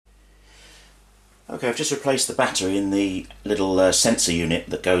Okay, I've just replaced the battery in the little sensor unit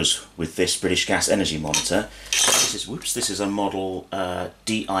that goes with this British Gas energy monitor. This is a model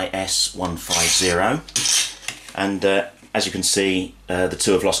DIS150, and as you can see, the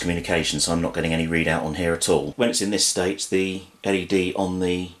two have lost communication, so I'm not getting any readout on here at all. When it's in this state, the LED on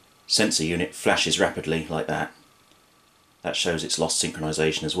the sensor unit flashes rapidly like that. That shows it's lost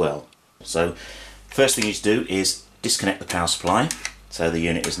synchronization as well. So, first thing you need to do is disconnect the power supply. So the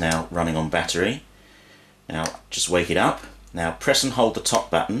unit is now running on battery. Now just wake it up. Now press and hold the top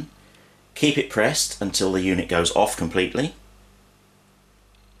button. Keep it pressed until the unit goes off completely.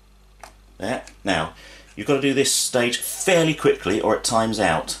 There. Now you've got to do this stage fairly quickly or it times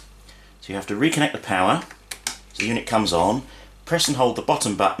out. So you have to reconnect the power. So the unit comes on. Press and hold the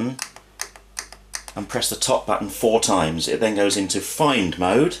bottom button and press the top button 4 times. It then goes into find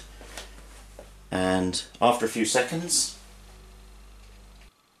mode, and after a few seconds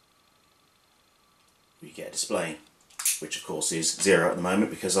we get a display, which of course is 0 at the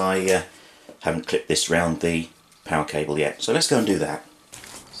moment because I haven't clipped this round the power cable yet. So let's go and do that.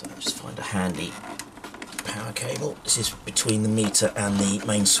 So just find a handy power cable. This is between the meter and the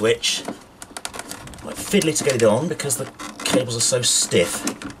main switch. Quite fiddly to get it on because the cables are so stiff.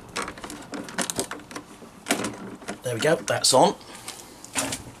 There we go, that's on.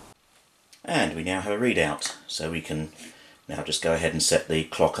 And we now have a readout, so we can now just go ahead and set the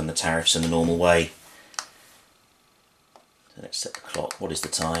clock and the tariffs in the normal way. So let's set the clock. What is the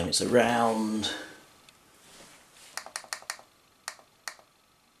time? It's around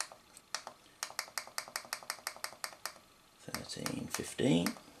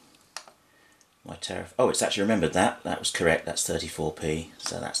 13:15. My tariff, oh, it's actually remembered that. That was correct, that's 34p,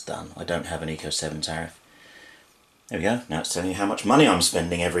 so that's done. I don't have an Eco 7 tariff. There we go, now it's telling you how much money I'm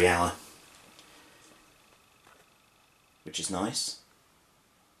spending every hour, which is nice.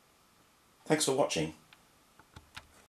 Thanks for watching.